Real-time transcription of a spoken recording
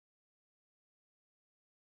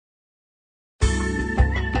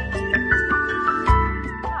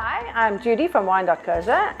I'm Judy from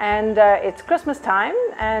Wine.Koza, and it's Christmas time,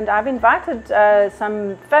 and I've invited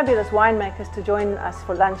some fabulous winemakers to join us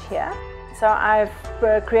for lunch here. So I've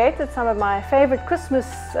created some of my favorite Christmas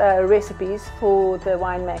recipes for the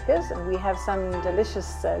winemakers, and we have some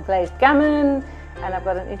delicious glazed gammon, and I've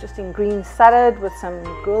got an interesting green salad with some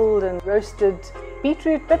grilled and roasted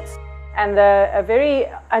beetroot bits, and a very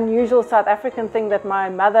unusual South African thing that my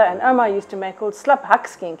mother and Oma used to make called slap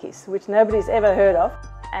hakskinkies, which nobody's ever heard of,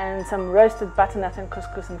 and some roasted butternut and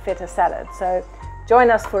couscous and feta salad. So join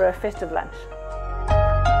us for a festive lunch.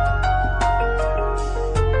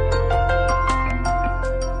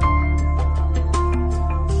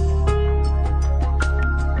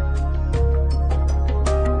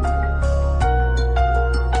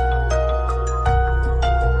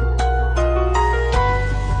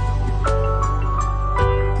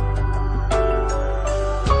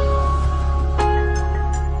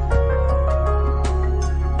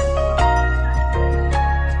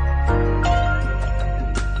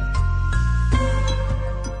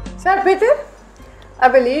 So Peter, I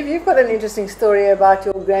believe you've got an interesting story about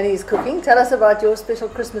your granny's cooking. Tell us about your special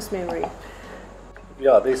Christmas memory.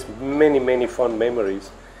 Yeah, there's many fond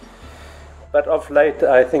memories. But of late,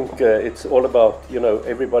 I think it's all about,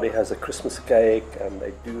 everybody has a Christmas cake and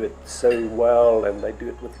they do it so well and they do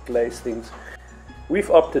it with glazed things.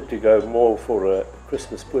 We've opted to go more for a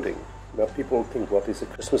Christmas pudding. Now people think, what is a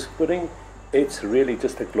Christmas pudding? It's really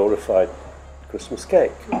just a glorified Christmas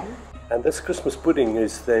cake. Mm-hmm. And this Christmas pudding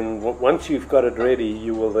is then, once you've got it ready,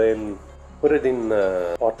 you will then put it in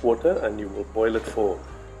hot water and you will boil it for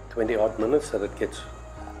 20 odd minutes so that it gets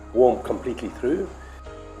warm completely through.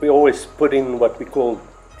 We always put in what we call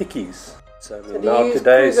tikkies. So now do you use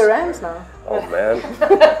today's Rams now? Oh man,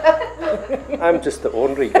 I'm just the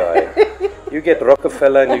ordinary guy. You get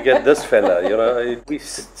Rockefeller and you get this fella, We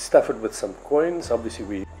stuff it with some coins. Obviously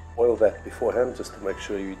we boil that beforehand just to make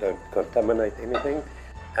sure you don't contaminate anything.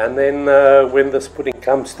 And then when this pudding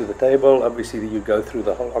comes to the table, obviously you go through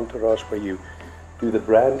the whole entourage where you do the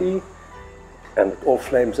brandy and it all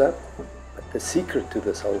flames up. But the secret to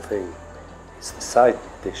this whole thing is the side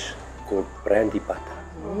dish called brandy butter.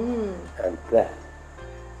 Mm. And that,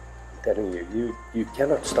 I'm telling you, you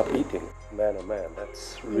cannot stop eating. Man, oh man,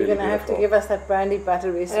 that's really You're going to have to give us that brandy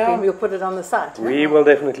butter recipe and we'll put it on the site. We will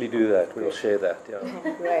definitely do that. We'll share that,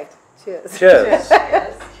 yeah. Great. Cheers. Cheers.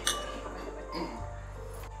 Cheers.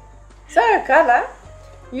 So, Carla,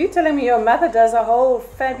 you telling me your mother does a whole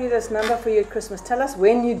fabulous number for you at Christmas. Tell us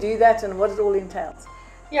when you do that and what it all entails.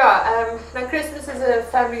 Yeah, now Christmas is a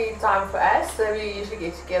family time for us, so we usually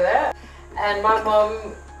get together. And my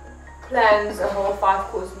mom plans a whole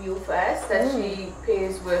 5-course meal for us that she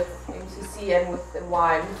pairs with MCC and with the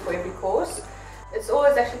wine for every course. It's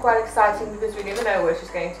always actually quite exciting because we never know what she's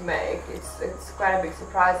going to make. It's quite a big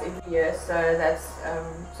surprise every year, so that's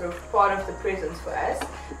sort of part of the presents for us.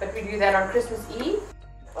 But we do that on Christmas Eve.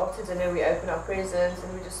 After dinner we open our presents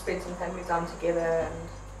and we just spend some family time together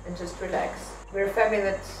and just relax. We're a family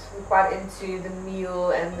that we're quite into the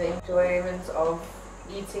meal and the enjoyment of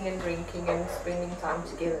eating and drinking and spending time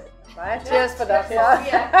together. Right, cheers for that.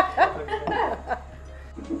 Yeah.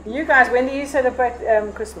 You guys, when do you celebrate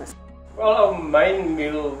Christmas? Well, our main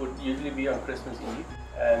meal would usually be on Christmas Eve,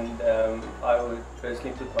 and I would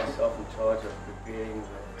personally put myself in charge of preparing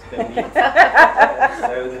the meat.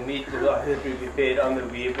 So the meat will either be prepared on the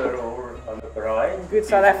Weber or on the braai. Good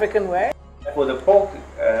South African way. For the pork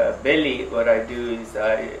belly, what I do is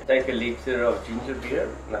I take a liter of ginger beer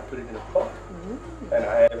and I put it in a pot, and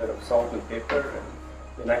I add a bit of salt and pepper, and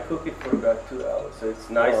then I cook it for about 2 hours, so it's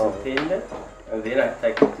nice and tender. And then I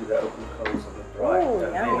take it to the open coals of the braai,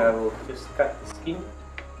 and then I will just cut the skin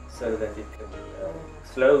so that it can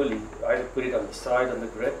slowly either put it on the side on the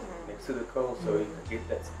grid next to the coal, so you can get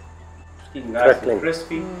that skin nice and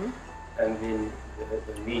crispy, and then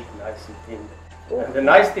the meat nice and tender. And the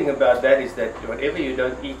nice thing about that is that whatever you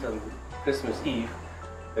don't eat on Christmas Eve,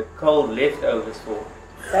 the cold leftovers for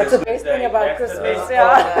That's the best thing about Christmas.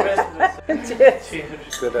 Yeah.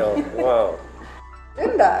 Cheers. Good old, wow.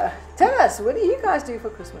 Elunda, tell us, what do you guys do for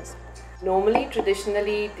Christmas? Normally,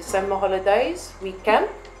 traditionally, December holidays, we camp,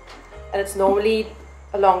 and it's normally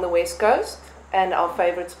along the west coast, and our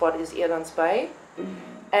favorite spot is Elands Bay,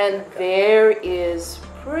 and there is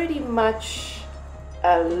pretty much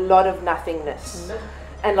a lot of nothingness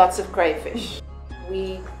and lots of crayfish.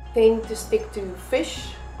 We tend to stick to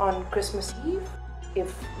fish on Christmas Eve.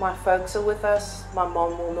 If my folks are with us, my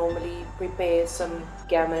mom will normally prepare some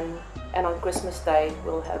gammon, and on Christmas Day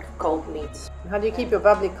we'll have cold meats. How do you keep your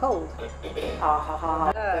bubbly cold?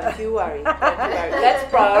 Don't you worry. That's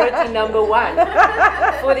priority number 1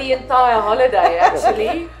 for the entire holiday,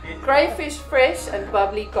 actually. Crayfish fresh and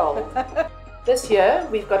bubbly cold. This year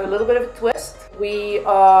we've got a little bit of a twist. We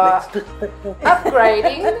are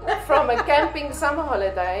upgrading from a camping summer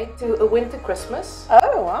holiday to a winter Christmas.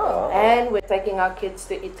 Oh, wow. And we're taking our kids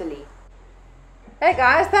to Italy. Hey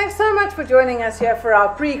guys, thanks so much for joining us here for our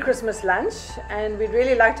pre-Christmas lunch, and we'd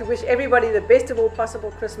really like to wish everybody the best of all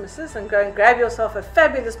possible Christmases, and go and grab yourself a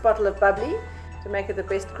fabulous bottle of bubbly to make it the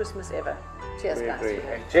best Christmas ever. Cheers, guys.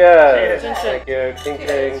 Cheers. Thank you. Clink,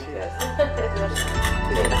 clink. Cheers.